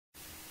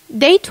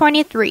Day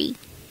 23.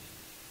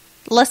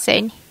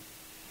 Listen.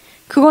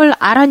 그걸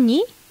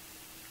알았니?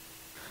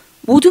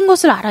 모든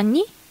것을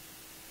알았니?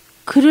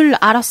 그를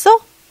알았어?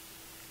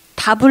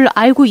 답을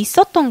알고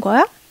있었던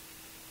거야?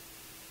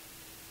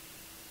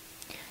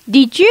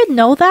 Did you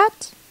know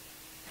that?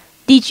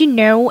 Did you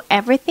know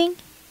everything?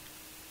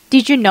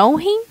 Did you know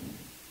him?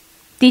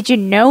 Did you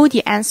know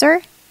the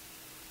answer?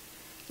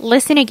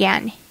 Listen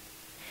again.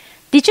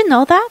 Did you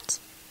know that?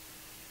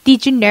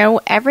 Did you know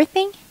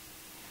everything?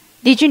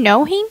 Did you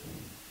know him?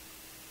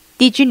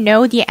 Did you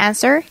know the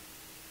answer?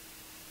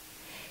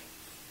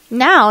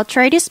 Now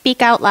try to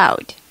speak out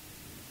loud.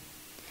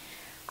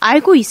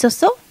 알고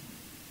있었어?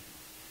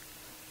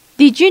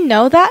 Did you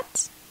know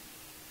that?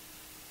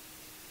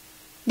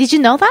 Did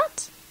you know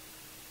that?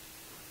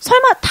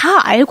 설마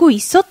다 알고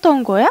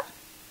있었던 거야?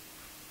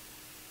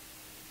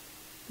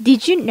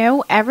 Did you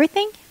know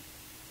everything?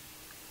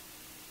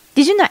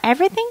 Did you know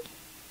everything?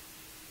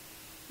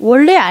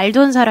 원래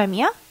알던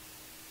사람이야?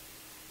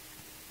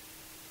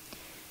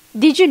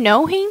 Did you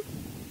know him?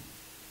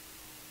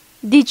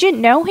 Did you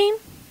know him?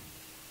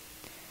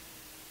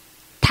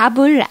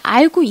 답을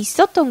알고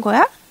있었던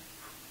거야?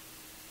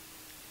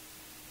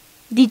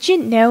 Did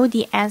you know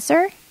the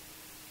answer?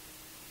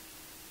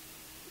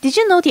 Did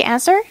you know the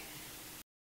answer?